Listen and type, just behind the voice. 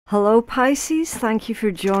Hello Pisces, thank you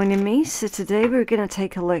for joining me. So today we're going to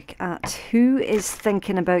take a look at who is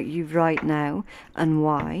thinking about you right now and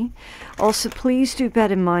why. Also, please do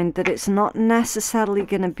bear in mind that it's not necessarily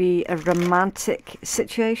going to be a romantic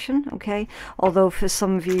situation, okay? Although for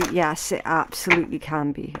some of you, yes, it absolutely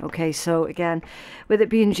can be, okay? So again, with it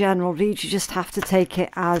being general read, you just have to take it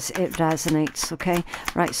as it resonates, okay?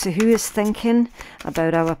 Right, so who is thinking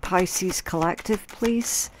about our Pisces collective,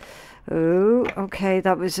 please? Oh, okay,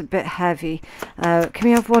 that was a bit heavy. Can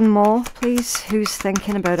we have one more, please? Who's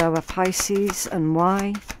thinking about our Pisces and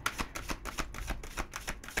why?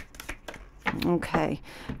 Okay,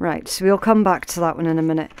 right, so we'll come back to that one in a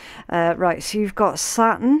minute. Right, so you've got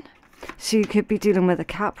Saturn, so you could be dealing with a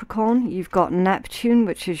Capricorn. You've got Neptune,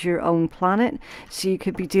 which is your own planet, so you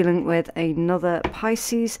could be dealing with another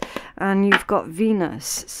Pisces. And you've got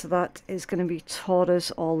Venus, so that is going to be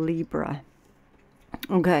Taurus or Libra.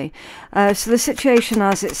 Okay, so the situation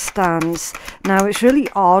as it stands now, it's really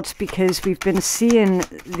odd because we've been seeing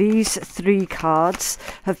these three cards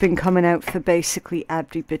have been coming out for basically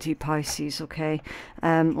everybody Pisces, okay,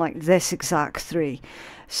 like this exact three.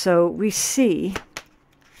 So we see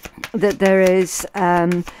that there is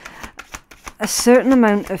a certain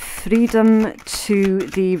amount of freedom to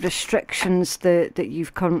the restrictions that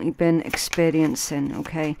you've currently been experiencing,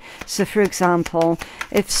 okay? So for example,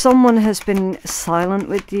 if someone has been silent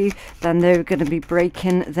with you, then they're going to be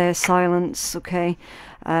breaking their silence, okay?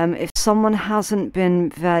 If someone hasn't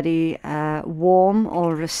been very warm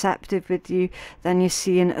or receptive with you, then you're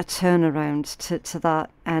seeing a turnaround to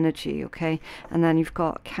that energy, okay? And then you've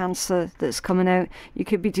got Cancer that's coming out. You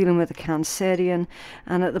could be dealing with a Cancerian,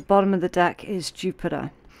 and at the bottom of the deck is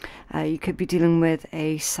Jupiter. You could be dealing with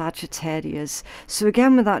a Sagittarius. So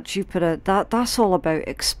again, with that Jupiter, that's all about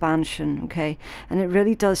expansion, okay? And it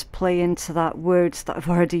really does play into that words that I've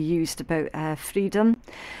already used about freedom.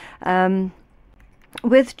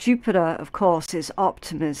 With Jupiter, of course, is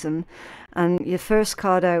optimism, and your first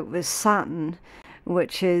card out was Saturn,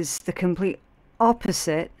 which is the complete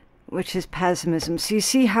opposite, which is pessimism. So you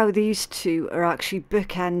see how these two are actually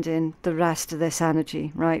bookending the rest of this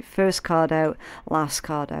energy, right? First card out, last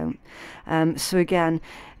card out. So again,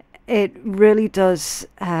 it really does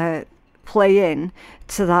play in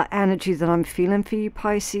to that energy that I'm feeling for you,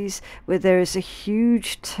 Pisces, where there is a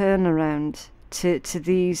huge turnaround to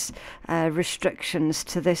these restrictions,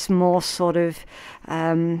 to this more sort of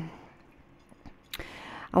I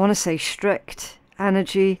want to say strict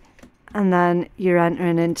energy, and then you're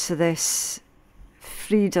entering into this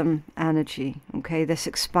freedom energy, okay, this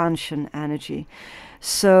expansion energy.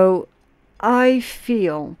 So I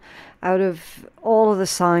feel out of all of the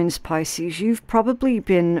signs, Pisces, you've probably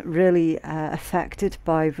been really affected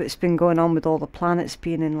by what's been going on with all the planets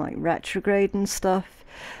being in like retrograde and stuff.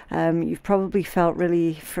 You've probably felt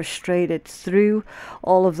really frustrated through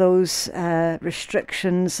all of those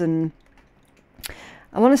restrictions and,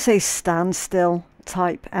 I want to say, standstill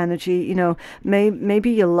type energy. You know,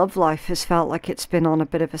 maybe your love life has felt like it's been on a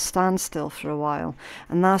bit of a standstill for a while,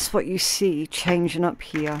 and that's what you see changing up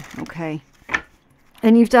here, okay?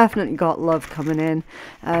 And you've definitely got love coming in.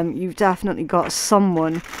 You've definitely got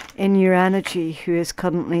someone in your energy who is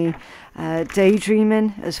currently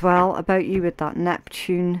daydreaming as well about you, with that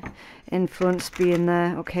Neptune influence being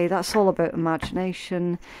there. Okay, that's all about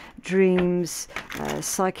imagination, dreams,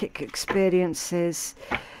 psychic experiences,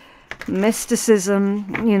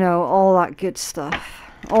 mysticism, you know, all that good stuff.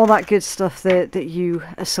 All that good stuff that you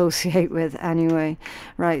associate with anyway.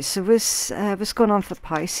 Right, so what's going on for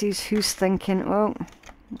Pisces? Who's thinking, well,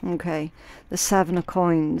 okay, the Seven of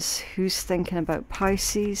Coins. Who's thinking about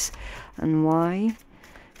Pisces and why?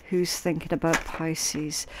 Who's thinking about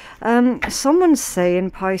Pisces? Someone's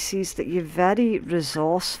saying, Pisces, that you're very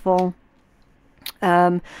resourceful,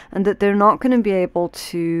 and that they're not going to be able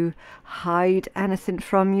to hide anything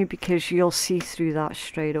from you because you'll see through that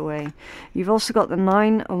straight away. You've also got the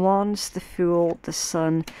Nine of Wands, the Fool, the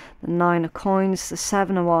Sun, the Nine of Coins, the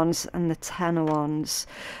Seven of Wands, and the Ten of Wands.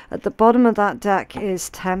 At the bottom of that deck is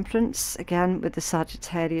Temperance, again with the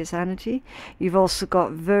Sagittarius energy. You've also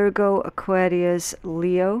got Virgo, Aquarius,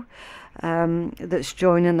 Leo, that's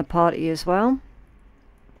joining the party as well.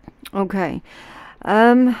 Okay.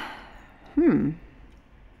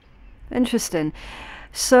 Interesting.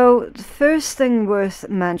 So the first thing worth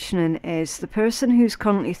mentioning is the person who's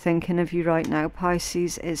currently thinking of you right now,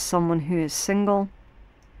 Pisces, is someone who is single.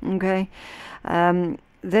 Okay.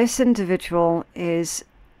 This individual is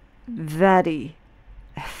very,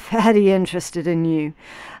 very interested in you,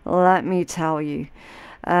 let me tell you.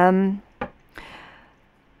 But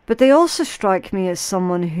But they also strike me as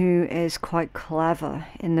someone who is quite clever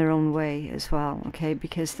in their own way as well, okay?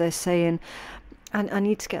 Because they're saying, I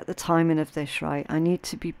need to get the timing of this right. I need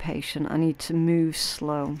to be patient. I need to move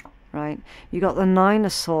slow, right? You got the 9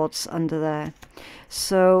 of Swords under there.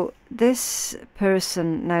 So this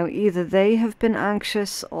person, now either they have been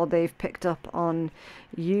anxious or they've picked up on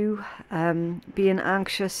you being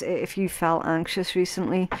anxious. If you felt anxious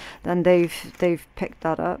recently, then they've picked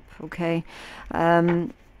that up, okay?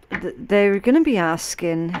 They're going to be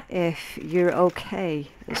asking if you're okay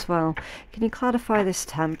as well. Can you clarify this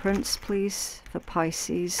Temperance, please, for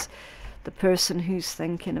Pisces? The person who's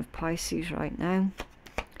thinking of Pisces right now.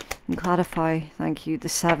 And clarify, thank you, the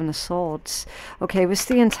 7 of Swords. Okay, what's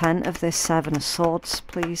the intent of this 7 of Swords,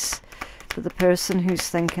 please, for the person who's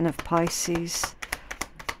thinking of Pisces?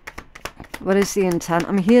 What is the intent?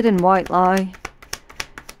 I'm hearing white lie.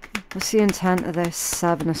 What's the intent of this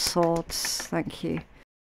 7 of Swords? Thank you.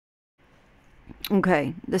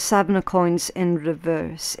 Okay, the 7 of Coins in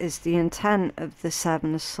reverse is the intent of the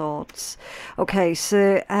 7 of Swords. Okay,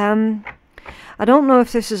 so I don't know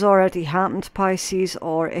if this has already happened, Pisces,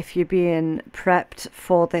 or if you're being prepped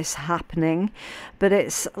for this happening, but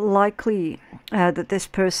it's likely that this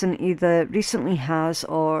person either recently has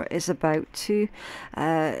or is about to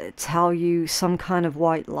tell you some kind of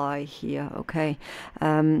white lie here, okay?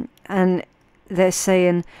 And they're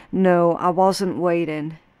saying, no, I wasn't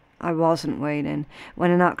waiting,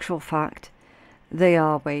 when in actual fact, they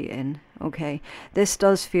are waiting. Okay, this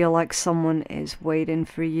does feel like someone is waiting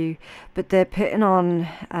for you, but they're putting on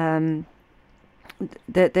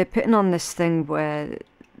they're putting on this thing where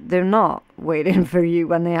they're not waiting for you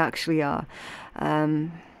when they actually are.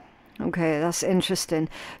 Okay, that's interesting.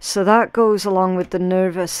 So that goes along with the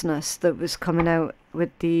nervousness that was coming out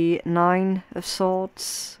with the 9 of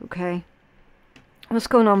Swords. Okay, what's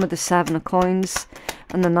going on with the 7 of Coins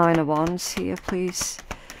and the 9 of Wands here, please,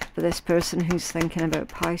 for this person who's thinking about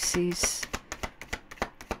Pisces?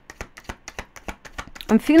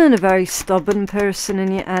 I'm feeling a very stubborn person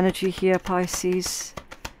in your energy here, Pisces.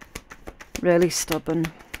 Really stubborn.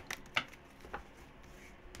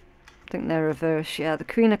 I think they're reversed. Yeah, the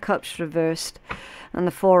Queen of Cups reversed and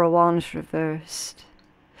the 4 of Wands reversed.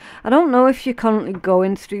 I don't know if you're currently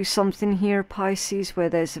going through something here, Pisces, where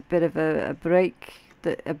there's a bit of a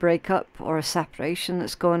breakup or a separation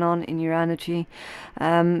that's going on in your energy.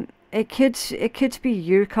 It could be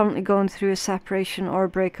you're currently going through a separation or a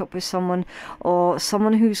breakup with someone, or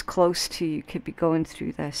someone who's close to you could be going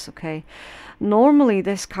through this, okay? Normally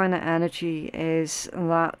this kind of energy is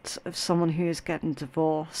that of someone who is getting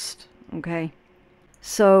divorced, okay?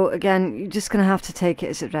 So again, you're just going to have to take it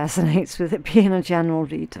as it resonates, with it being a general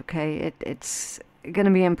read, okay? It's going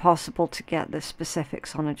to be impossible to get the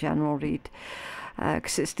specifics on a general read,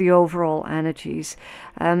 because it's the overall energies.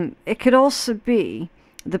 It could also be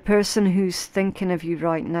the person who's thinking of you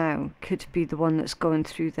right now could be the one that's going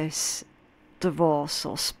through this divorce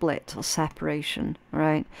or split or separation,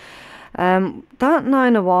 right? That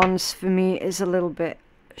 9 of Wands for me is a little bit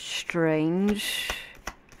strange.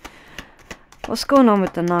 What's going on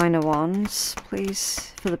with the 9 of Wands,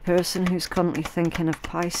 please, for the person who's currently thinking of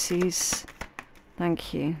Pisces?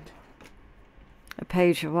 Thank you. A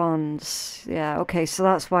Page of Wands. Yeah, okay, so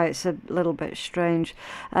that's why it's a little bit strange.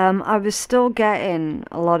 I was still getting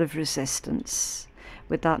a lot of resistance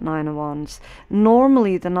with that 9 of Wands.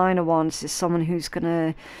 Normally the 9 of Wands is someone who's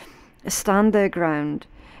going to stand their ground.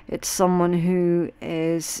 It's someone who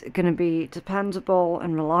is going to be dependable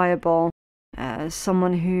and reliable.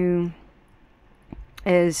 Someone who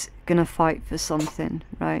is going to fight for something,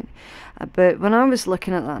 right? But when I was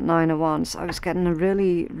looking at that 9 of Wands, I was getting a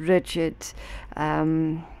really rigid,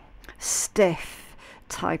 stiff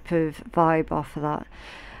type of vibe off of that.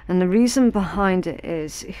 And the reason behind it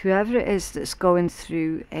is, whoever it is that's going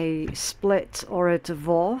through a split or a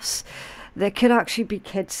divorce, there could actually be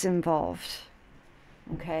kids involved,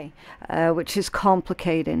 okay? Which is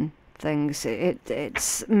complicating things.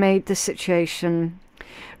 It's made the situation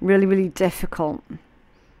really, really difficult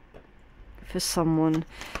for someone.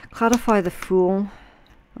 Clarify the Fool.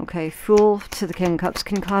 Okay, Fool to the King of Cups.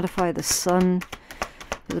 Can clarify the Sun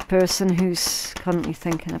for the person who's currently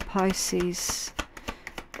thinking of Pisces.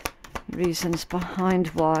 Reasons behind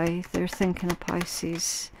why they're thinking of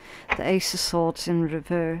Pisces. The Ace of Swords in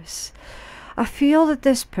reverse. I feel that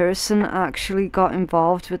this person actually got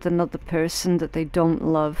involved with another person that they don't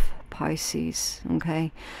love, Pisces.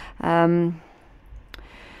 Okay.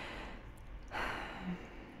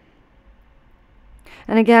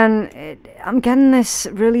 And again, I'm getting this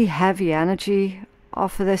really heavy energy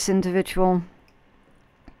off of this individual.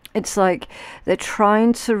 It's like they're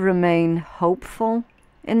trying to remain hopeful,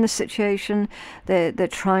 in the situation. They're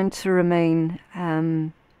trying to remain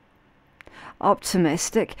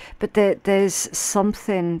optimistic, but there's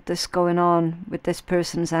something that's going on with this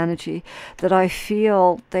person's energy that I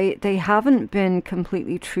feel they haven't been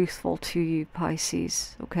completely truthful to you,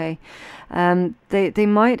 Pisces. Okay, they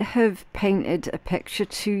might have painted a picture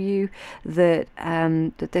to you that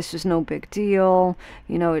that this was no big deal,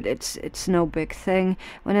 you know, it's no big thing,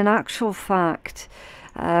 when in actual fact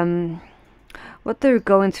what they're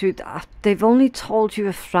going through, they've only told you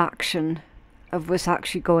a fraction of what's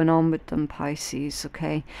actually going on with them, Pisces.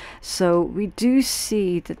 Okay, so we do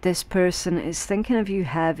see that this person is thinking of you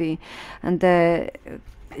heavy, and they're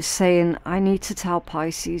saying, I need to tell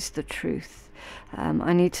Pisces the truth.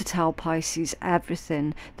 I need to tell Pisces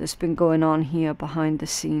everything that's been going on here behind the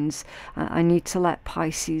scenes. I need to let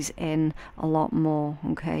Pisces in a lot more.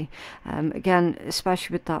 Okay, again,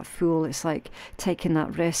 especially with that Fool, it's like taking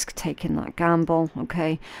that risk, taking that gamble.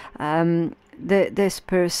 Okay, this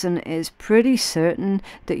person is pretty certain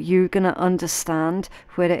that you're going to understand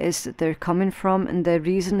where it is that they're coming from and the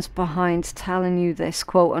reasons behind telling you this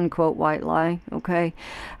quote-unquote white lie. Okay,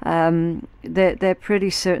 they're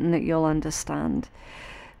pretty certain that you'll understand.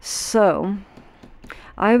 So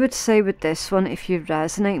I would say with this one, if you're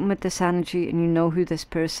resonating with this energy and you know who this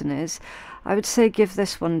person is, I would say give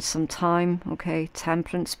this one some time. Okay,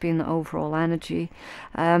 Temperance being the overall energy,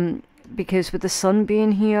 because with the Sun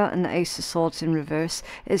being here and the Ace of Swords in reverse,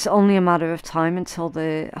 it's only a matter of time until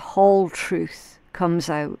the whole truth comes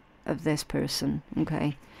out of this person.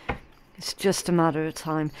 Okay, it's just a matter of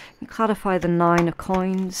time. You clarify the Nine of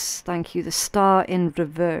Coins. Thank you. The Star in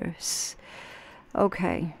reverse.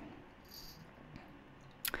 Okay,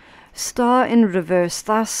 Star in reverse,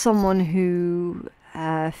 that's someone who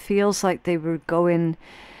feels like they were going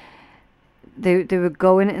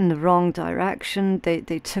in the wrong direction.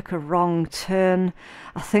 They took a wrong turn.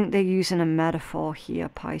 I think they're using a metaphor here,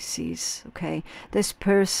 Pisces. Okay, this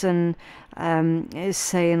person is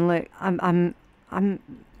saying, look, I'm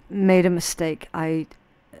made a mistake. I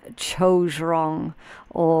chose wrong.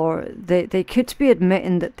 Or they could be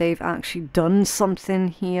admitting that they've actually done something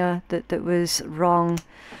here that was wrong.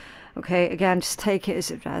 Okay, again, just take it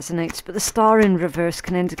as it resonates. But the Star in reverse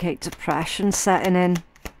can indicate depression setting in.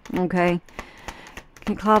 Okay,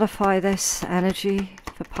 can you clarify this energy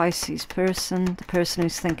for Pisces person, the person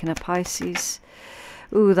who's thinking of Pisces?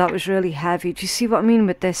 Ooh, that was really heavy. Do you see what I mean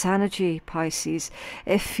with this energy, Pisces?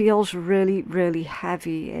 It feels really, really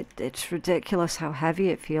heavy. It's ridiculous how heavy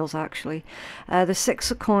it feels, actually. The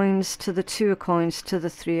Six of Coins to the Two of Coins to the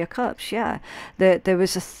Three of Cups. Yeah, there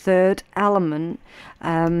was a third element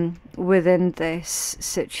within this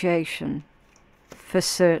situation, for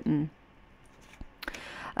certain.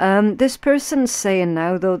 This person's saying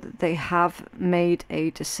now, though, that they have made a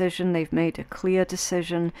decision. They've made a clear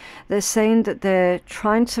decision. They're saying that they're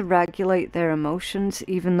trying to regulate their emotions,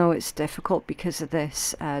 even though it's difficult because of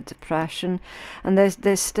this depression. And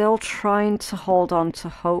they're still trying to hold on to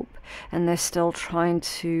hope, and they're still trying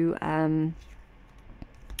to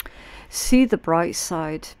see the bright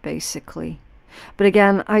side, basically. But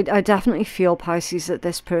again, I definitely feel, Pisces, that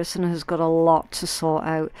this person has got a lot to sort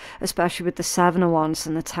out, especially with the Seven of Wands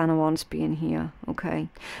and the Ten of Wands being here. Okay,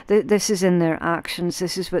 this is in their actions.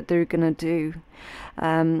 This is what they're going to do.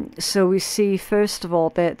 So we see, first of all,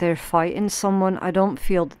 that they're fighting someone. I don't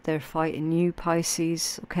feel that they're fighting you,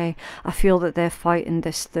 Pisces. Okay, I feel that they're fighting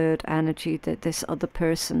this third energy, that this other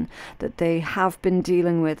person that they have been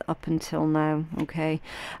dealing with up until now. Okay,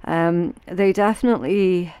 they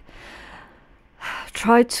definitely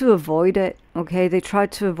tried to avoid it. Okay, they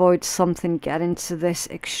tried to avoid something getting to this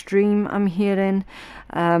extreme, I'm hearing.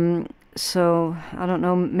 So I don't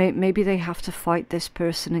know, maybe they have to fight this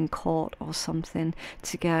person in court or something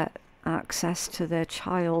to get access to their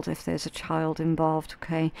child, if there's a child involved.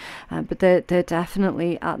 Okay, but they're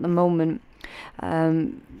definitely at the moment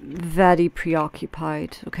very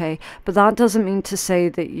preoccupied. Okay, but that doesn't mean to say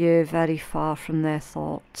that you're very far from their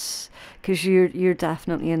thoughts, because you're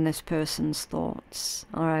definitely in this person's thoughts.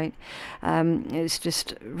 All right, it's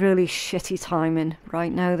just really shitty timing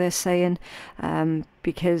right now, they're saying,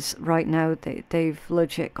 because right now they've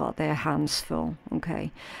legit got their hands full.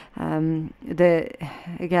 Okay, they're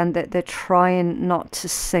trying not to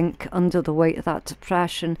sink under the weight of that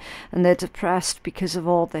depression, and they're depressed because of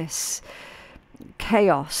all this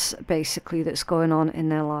chaos, basically, that's going on in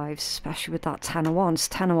their lives, especially with that Ten of Wands.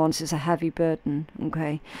 Ten of Wands is a heavy burden.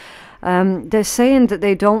 Okay, they're saying that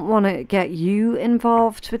they don't want to get you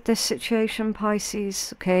involved with this situation,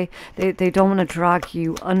 Pisces. Okay, they don't want to drag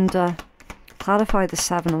you under. Clarify the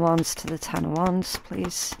Seven of Wands to the Ten of Wands,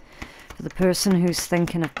 please, for the person who's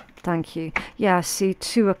thinking of Thank you. Yeah, see,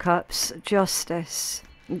 Two of Cups, justice.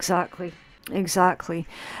 Exactly. Exactly.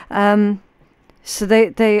 So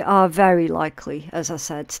they are very likely, as I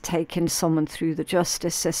said, taking someone through the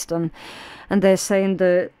justice system. And they're saying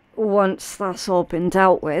that once that's all been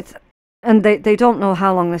dealt with, and they don't know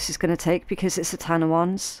how long this is going to take because it's a 10 of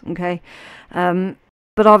Wands, okay?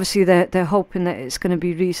 But obviously they're hoping that it's going to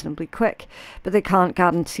be reasonably quick, but they can't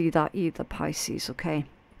guarantee that either, Pisces, okay?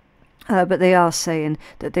 But they are saying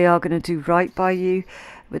that they are going to do right by you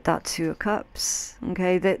with that Two of Cups,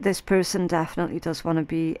 okay? This person definitely does want to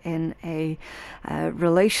be in a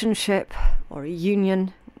relationship or a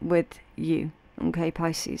union with you, okay,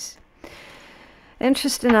 Pisces?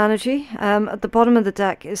 Interesting energy. At the bottom of the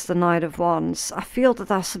deck is the Knight of Wands. I feel that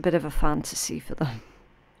that's a bit of a fantasy for them.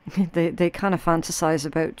 They kind of fantasize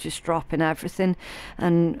about just dropping everything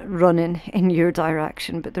and running in your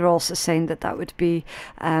direction, but they're also saying that that would be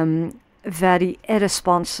very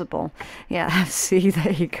irresponsible. Yeah, see,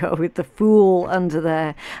 there you go, with the Fool under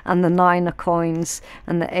there, and the 9 of Coins,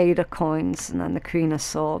 and the 8 of Coins, and then the Queen of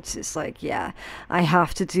Swords. It's like, yeah, I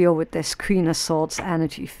have to deal with this Queen of Swords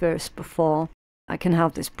energy first before I can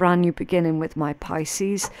have this brand new beginning with my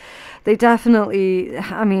Pisces. They definitely,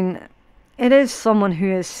 I mean, it is someone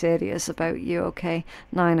who is serious about you, okay?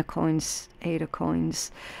 9 of Coins, 8 of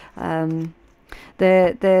Coins.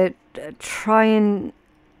 They're trying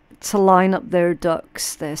to line up their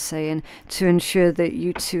ducks, they're saying, to ensure that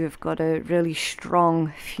you two have got a really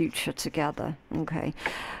strong future together, okay?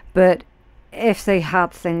 But if they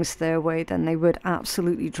had things their way, then they would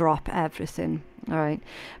absolutely drop everything, all right?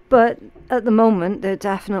 But at the moment, they're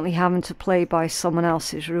definitely having to play by someone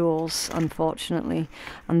else's rules, unfortunately.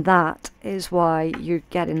 And that is why you're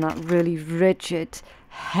getting that really rigid,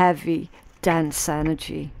 heavy, dense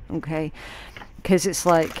energy, okay? Because it's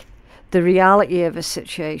like the reality of a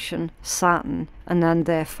situation, Saturn, and then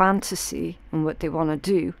their fantasy and what they want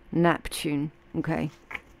to do, Neptune, okay?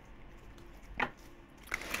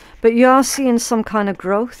 But you are seeing some kind of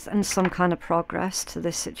growth and some kind of progress to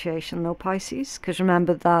this situation, though, Pisces. Because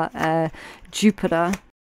remember that Jupiter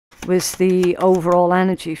was the overall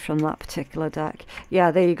energy from that particular deck.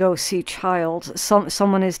 Yeah, there you go. See, child.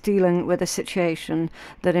 Someone is dealing with a situation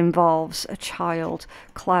that involves a child.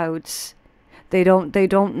 Clouds. They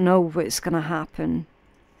don't know what's going to happen.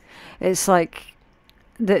 It's like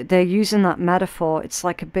they're using that metaphor. It's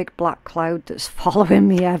like a big black cloud that's following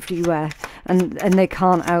me everywhere, and they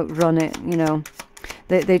can't outrun it, you know.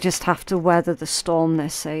 They just have to weather the storm, they're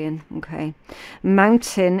saying, okay?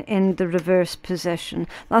 Mountain in the reverse position.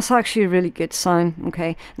 That's actually a really good sign,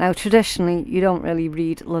 okay? Now, traditionally, you don't really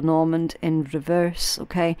read Lenormand in reverse,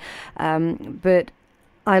 okay? But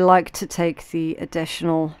I like to take the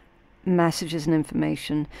additional messages and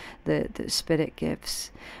information that Spirit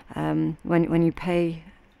gives. When you pay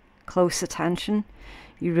close attention,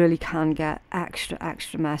 you really can get extra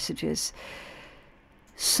messages.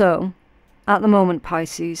 So at the moment,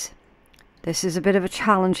 Pisces, this is a bit of a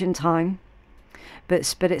challenging time, but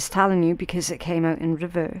Spirit's telling you, because it came out in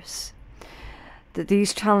reverse, that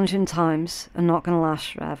these challenging times are not going to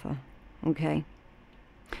last forever, okay?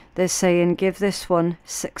 They're saying give this one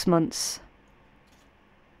 6 months.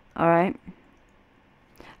 Alright?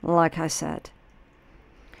 Like I said,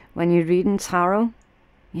 when you're reading tarot,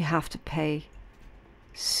 you have to pay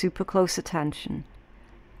super close attention,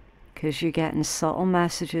 because you're getting subtle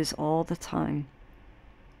messages all the time.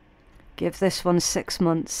 Give this one 6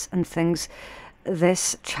 months, and things,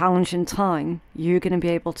 this challenging time, you're going to be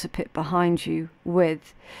able to put behind you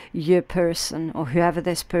with your person, or whoever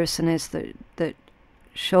this person is that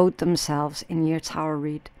showed themselves in your tarot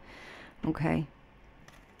read, okay?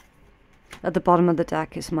 At the bottom of the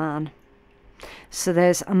deck is man. So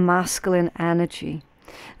there's a masculine energy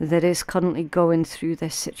that is currently going through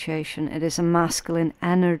this situation. It is a masculine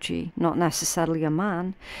energy, not necessarily a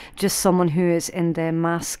man, just someone who is in their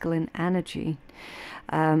masculine energy,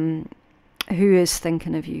 who is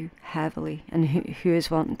thinking of you heavily, and who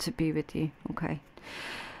is wanting to be with you, okay?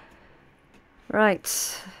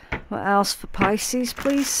 Right, what else for Pisces,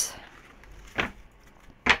 please?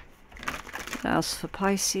 What else for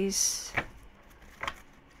Pisces?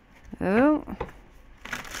 Oh,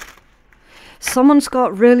 someone's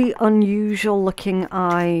got really unusual looking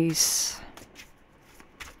eyes.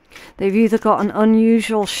 They've either got an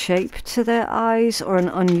unusual shape to their eyes, or an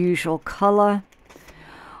unusual colour,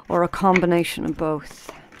 or a combination of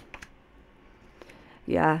both.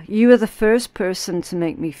 Yeah, you are the first person to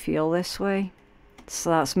make me feel this way. So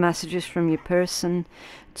that's messages from your person.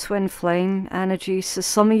 Twin flame energy. So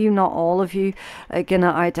some of you, not all of you, are going to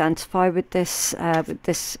identify with this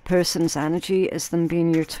person's energy as them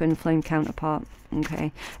being your twin flame counterpart.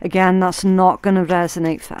 Okay, again, that's not going to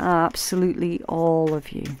resonate for absolutely all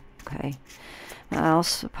of you. Okay, what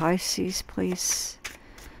else for Pisces, please?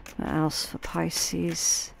 What else for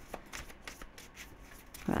Pisces?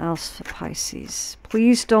 What else for Pisces?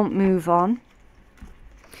 Please don't move on.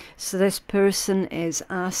 So this person is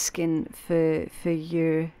asking for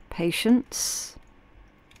your patience.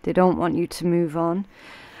 They don't want you to move on.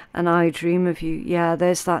 And I dream of you. Yeah,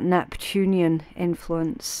 there's that Neptunian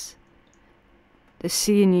influence. They're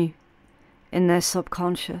seeing you in their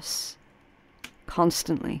subconscious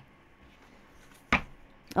constantly.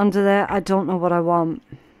 Under there, I don't know what I want.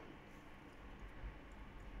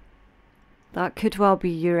 That could well be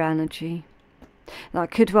your energy.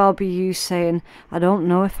 That could well be you saying, I don't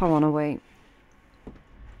know if I want to wait.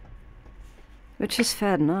 Which is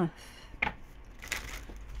fair enough.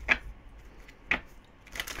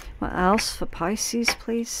 What else for Pisces,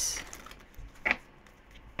 please?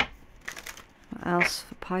 What else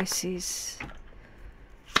for Pisces?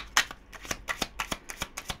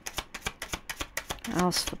 What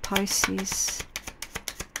else for Pisces?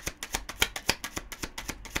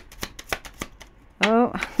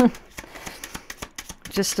 Oh,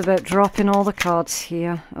 just about dropping all the cards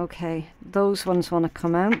here. Okay, those ones want to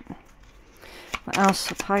come out. What else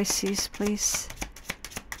for Pisces, please?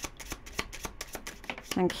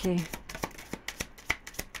 Thank you.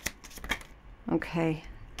 Okay,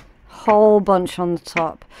 whole bunch on the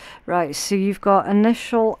top. Right, so you've got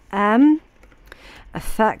initial M,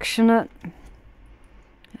 affectionate,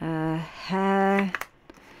 hair,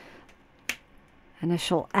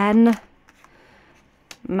 initial N,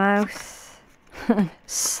 mouth,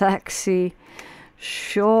 sexy,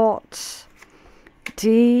 short,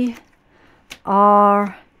 D,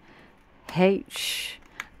 R, H,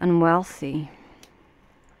 and wealthy.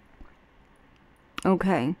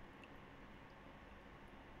 Okay.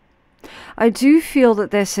 I do feel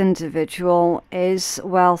that this individual is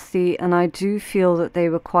wealthy, and I do feel that they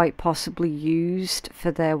were quite possibly used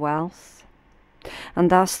for their wealth.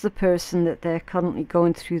 And that's the person that they're currently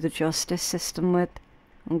going through the justice system with.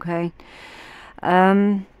 Okay.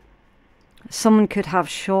 Someone could have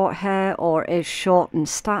short hair or is short in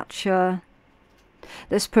stature.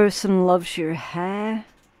 This person loves your hair.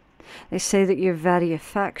 They say that you're very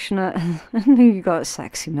affectionate and you got a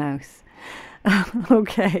sexy mouth.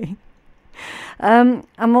 Okay.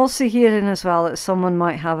 I'm also hearing as well that someone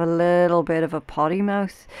might have a little bit of a potty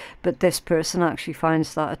mouth, but this person actually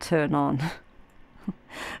finds that a turn on.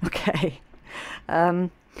 Okay.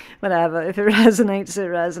 Whatever, if it resonates, it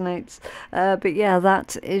resonates. But yeah,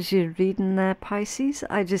 that is your reading there, Pisces.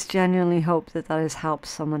 I just genuinely hope that that has helped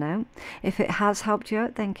someone out. If it has helped you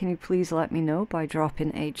out, then can you please let me know by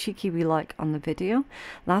dropping a cheeky wee like on the video.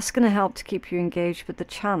 That's going to help to keep you engaged with the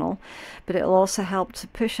channel, but it'll also help to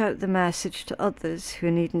push out the message to others who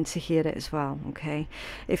are needing to hear it as well, okay?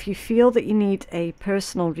 If you feel that you need a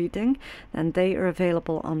personal reading, then they are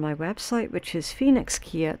available on my website, which is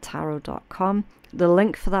phoenixkeiatarot.com. The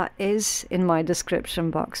link for that is in my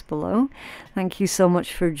description box below. Thank you so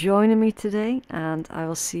much for joining me today, and I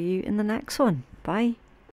will see you in the next one. Bye.